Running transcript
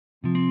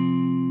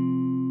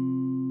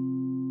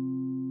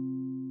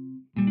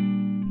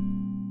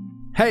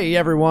Hey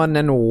everyone,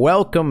 and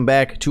welcome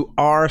back to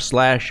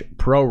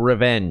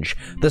r/ProRevenge,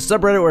 the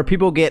subreddit where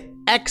people get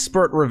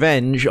expert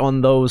revenge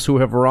on those who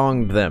have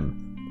wronged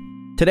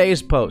them.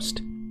 Today's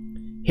post: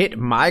 hit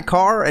my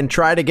car and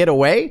try to get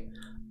away?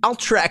 I'll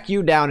track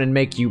you down and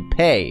make you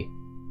pay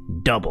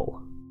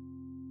double.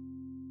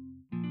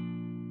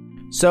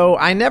 So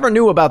I never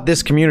knew about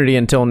this community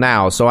until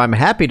now, so I'm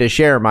happy to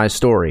share my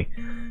story.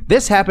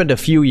 This happened a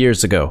few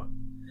years ago.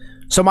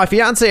 So my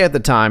fiance at the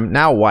time,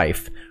 now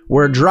wife,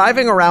 were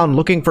driving around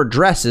looking for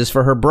dresses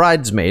for her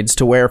bridesmaids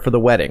to wear for the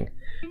wedding.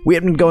 We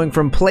had been going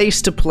from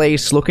place to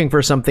place looking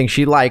for something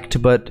she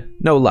liked, but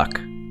no luck.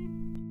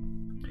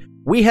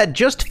 We had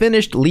just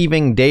finished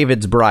leaving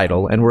David's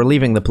Bridal and were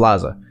leaving the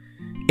plaza.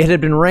 It had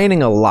been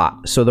raining a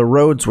lot, so the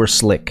roads were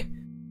slick.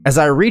 As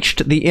I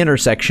reached the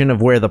intersection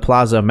of where the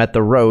plaza met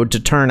the road to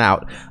turn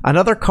out,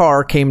 another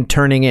car came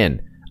turning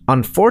in.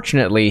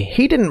 Unfortunately,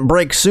 he didn't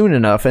brake soon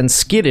enough and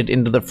skidded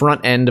into the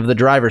front end of the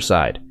driver's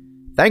side.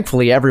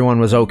 Thankfully, everyone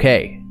was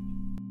okay.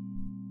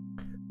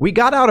 We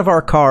got out of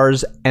our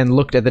cars and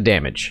looked at the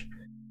damage.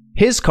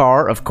 His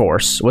car, of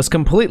course, was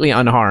completely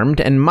unharmed,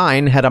 and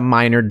mine had a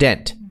minor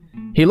dent.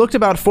 He looked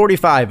about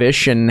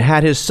 45-ish and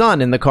had his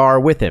son in the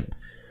car with him.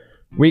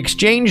 We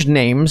exchanged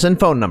names and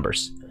phone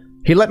numbers.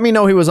 He let me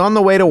know he was on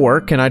the way to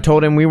work, and I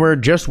told him we were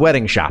just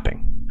wedding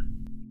shopping.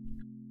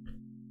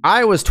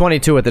 I was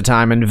 22 at the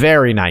time and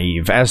very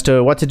naive as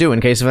to what to do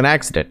in case of an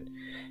accident.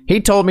 He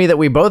told me that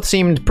we both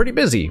seemed pretty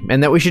busy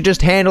and that we should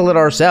just handle it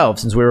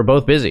ourselves since we were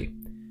both busy.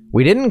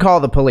 We didn't call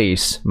the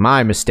police,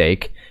 my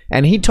mistake,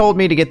 and he told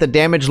me to get the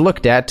damage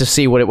looked at to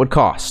see what it would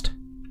cost.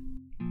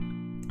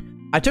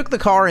 I took the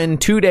car in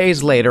 2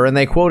 days later and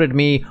they quoted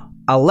me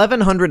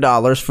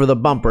 $1,100 for the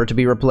bumper to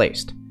be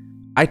replaced.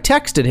 I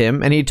texted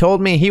him and he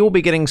told me he will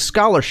be getting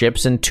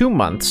scholarships in 2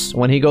 months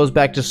when he goes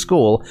back to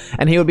school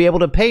and he would be able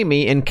to pay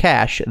me in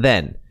cash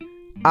then.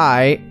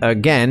 I,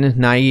 again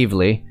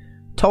naively,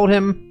 told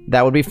him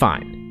that would be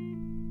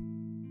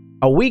fine.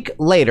 A week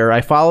later,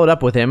 I followed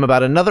up with him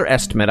about another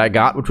estimate I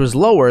got, which was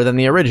lower than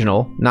the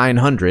original,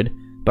 $900,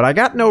 but I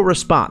got no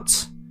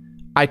response.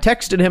 I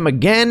texted him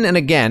again and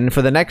again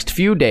for the next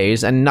few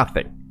days and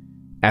nothing.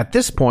 At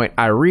this point,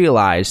 I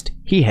realized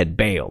he had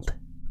bailed.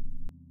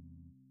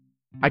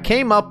 I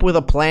came up with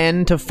a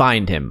plan to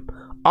find him.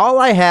 All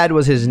I had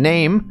was his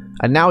name,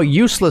 a now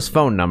useless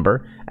phone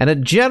number, and a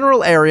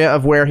general area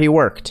of where he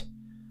worked.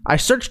 I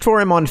searched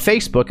for him on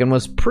Facebook and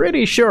was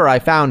pretty sure I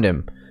found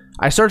him.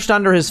 I searched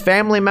under his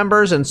family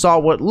members and saw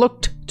what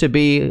looked to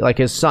be like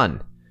his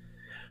son.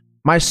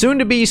 My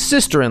soon-to-be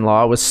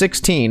sister-in-law was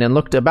 16 and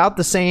looked about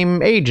the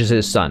same age as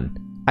his son.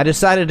 I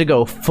decided to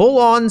go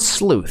full-on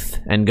sleuth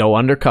and go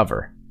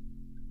undercover.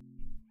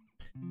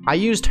 I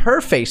used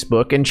her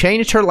Facebook and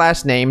changed her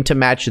last name to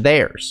match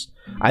theirs.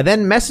 I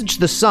then messaged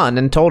the son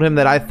and told him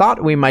that I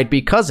thought we might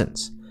be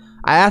cousins.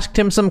 I asked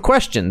him some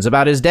questions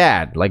about his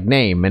dad, like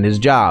name and his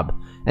job,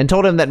 and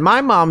told him that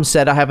my mom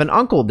said I have an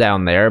uncle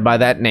down there by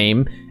that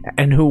name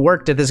and who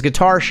worked at this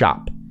guitar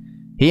shop.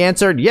 He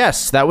answered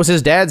yes, that was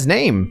his dad's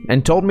name,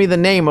 and told me the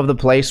name of the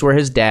place where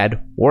his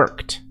dad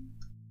worked.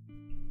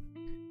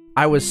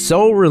 I was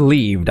so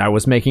relieved I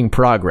was making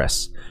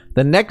progress.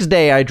 The next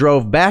day I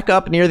drove back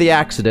up near the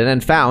accident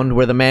and found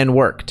where the man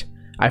worked.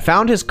 I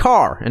found his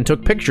car and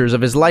took pictures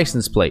of his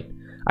license plate.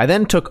 I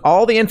then took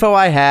all the info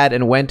I had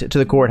and went to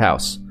the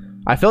courthouse.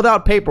 I filled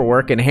out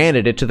paperwork and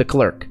handed it to the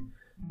clerk.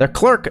 The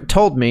clerk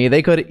told me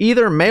they could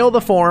either mail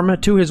the form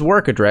to his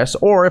work address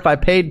or if I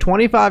paid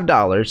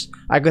 $25,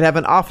 I could have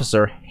an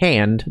officer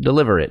hand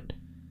deliver it.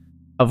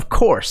 Of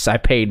course I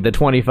paid the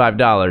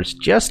 $25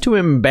 just to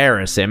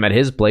embarrass him at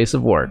his place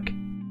of work.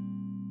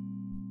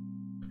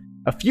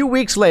 A few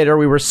weeks later,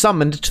 we were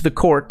summoned to the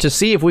court to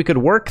see if we could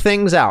work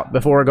things out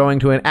before going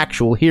to an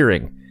actual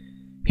hearing.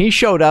 He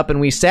showed up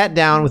and we sat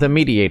down with a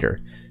mediator.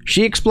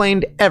 She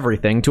explained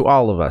everything to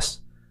all of us.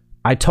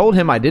 I told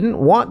him I didn't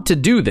want to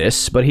do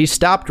this, but he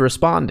stopped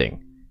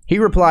responding. He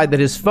replied that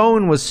his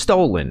phone was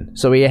stolen,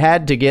 so he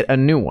had to get a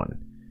new one.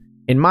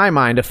 In my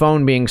mind, a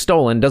phone being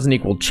stolen doesn't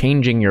equal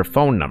changing your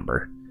phone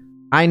number.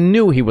 I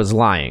knew he was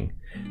lying.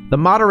 The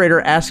moderator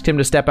asked him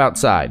to step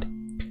outside.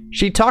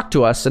 She talked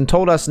to us and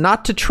told us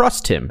not to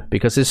trust him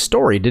because his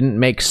story didn't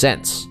make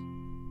sense.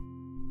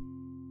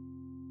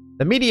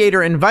 The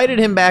mediator invited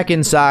him back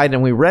inside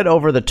and we read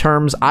over the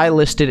terms I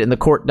listed in the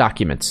court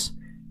documents.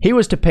 He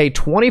was to pay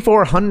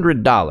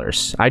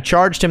 $2,400. I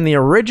charged him the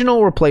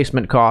original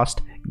replacement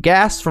cost,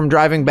 gas from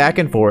driving back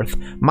and forth,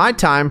 my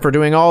time for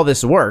doing all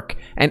this work,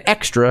 and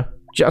extra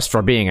just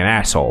for being an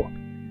asshole.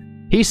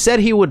 He said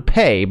he would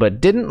pay,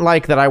 but didn't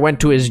like that I went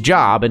to his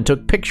job and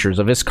took pictures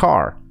of his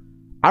car.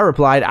 I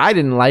replied I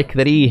didn't like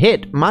that he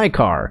hit my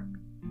car.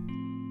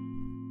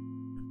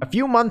 A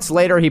few months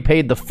later, he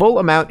paid the full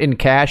amount in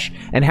cash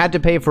and had to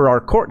pay for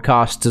our court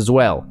costs as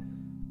well.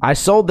 I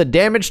sold the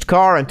damaged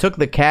car and took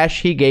the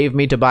cash he gave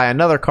me to buy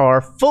another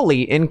car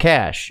fully in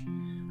cash.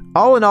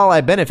 All in all,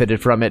 I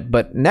benefited from it,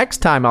 but next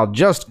time I'll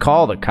just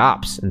call the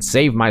cops and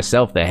save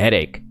myself the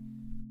headache.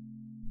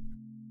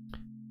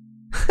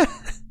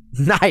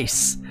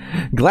 Nice.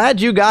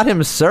 Glad you got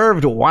him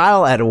served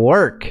while at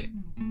work.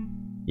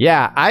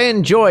 Yeah, I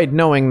enjoyed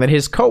knowing that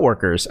his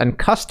coworkers and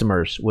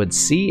customers would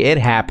see it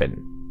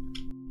happen.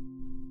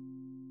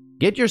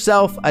 Get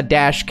yourself a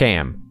dash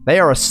cam. They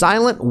are a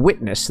silent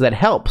witness that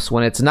helps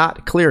when it's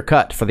not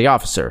clear-cut for the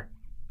officer.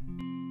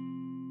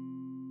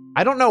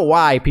 I don't know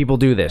why people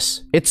do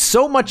this. It's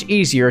so much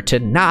easier to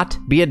not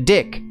be a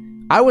dick.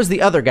 I was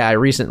the other guy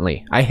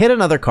recently. I hit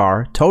another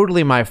car,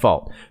 totally my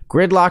fault.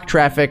 Gridlock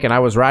traffic and I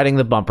was riding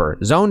the bumper,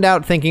 zoned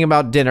out thinking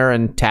about dinner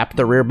and tapped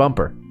the rear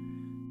bumper.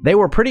 They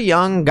were pretty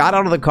young, got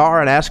out of the car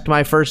and asked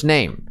my first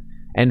name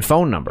and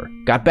phone number.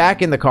 Got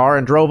back in the car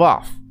and drove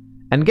off.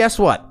 And guess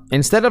what?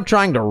 Instead of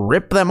trying to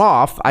rip them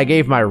off, I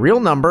gave my real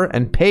number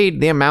and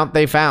paid the amount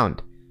they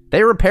found.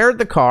 They repaired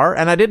the car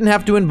and I didn't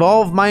have to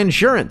involve my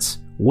insurance.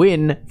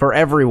 Win for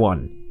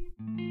everyone.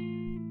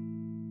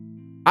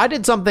 I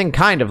did something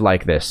kind of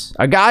like this.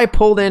 A guy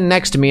pulled in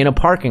next to me in a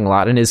parking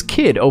lot and his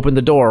kid opened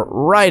the door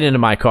right into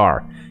my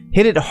car.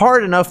 Hit it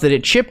hard enough that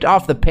it chipped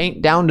off the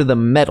paint down to the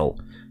metal.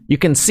 You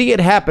can see it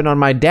happen on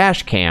my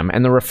dash cam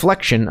and the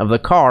reflection of the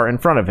car in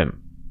front of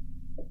him.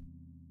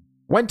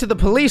 Went to the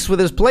police with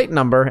his plate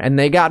number and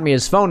they got me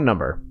his phone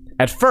number.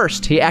 At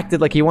first, he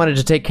acted like he wanted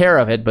to take care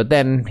of it, but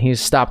then he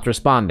stopped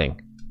responding.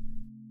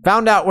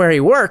 Found out where he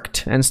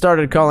worked and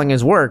started calling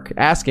his work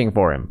asking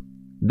for him.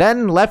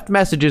 Then left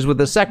messages with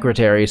the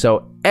secretary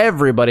so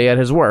everybody at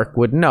his work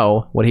would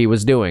know what he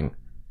was doing.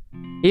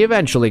 He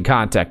eventually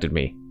contacted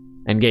me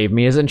and gave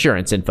me his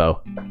insurance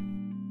info.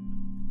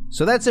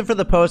 So that's it for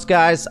the post,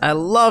 guys. I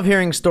love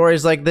hearing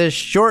stories like this.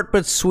 Short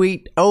but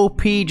sweet.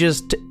 OP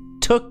just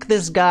took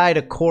this guy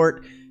to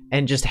court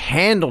and just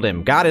handled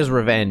him. Got his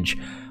revenge.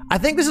 I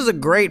think this is a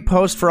great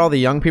post for all the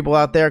young people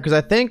out there because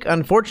I think,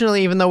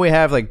 unfortunately, even though we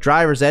have like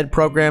driver's ed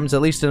programs,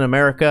 at least in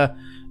America,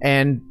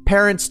 and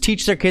parents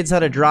teach their kids how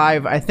to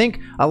drive, I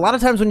think a lot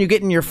of times when you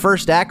get in your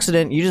first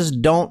accident, you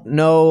just don't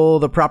know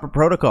the proper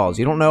protocols.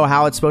 You don't know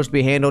how it's supposed to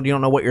be handled. You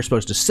don't know what you're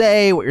supposed to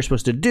say, what you're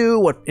supposed to do,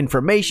 what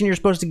information you're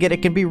supposed to get.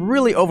 It can be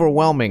really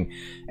overwhelming.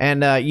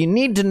 And you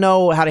need to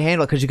know how to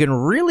handle it because you can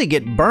really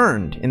get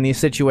burned in these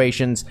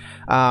situations.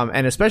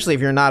 And especially if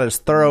you're not as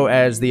thorough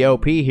as the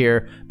OP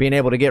here, being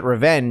able to get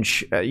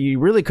revenge, you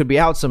really could be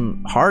out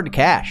some hard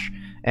cash.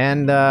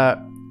 And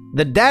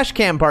the dash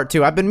cam part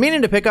too. I've been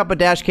meaning to pick up a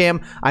dash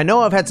cam. I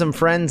know I've had some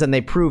friends and they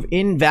prove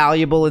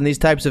invaluable in these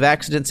types of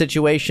accident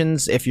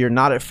situations if you're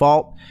not at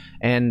fault.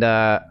 And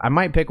I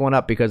might pick one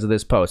up because of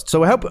this post.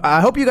 So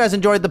I hope you guys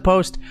enjoyed the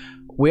post.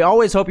 We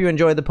always hope you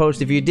enjoyed the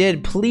post. If you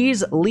did,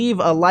 please leave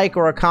a like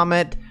or a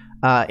comment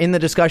in the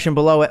discussion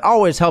below. It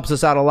always helps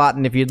us out a lot.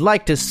 And if you'd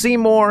like to see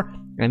more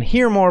and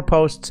hear more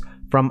posts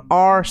from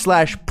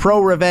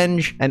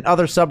r/ProRevenge and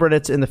other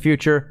subreddits in the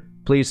future,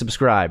 please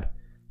subscribe.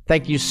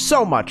 Thank you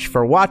so much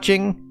for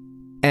watching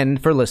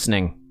and for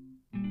listening.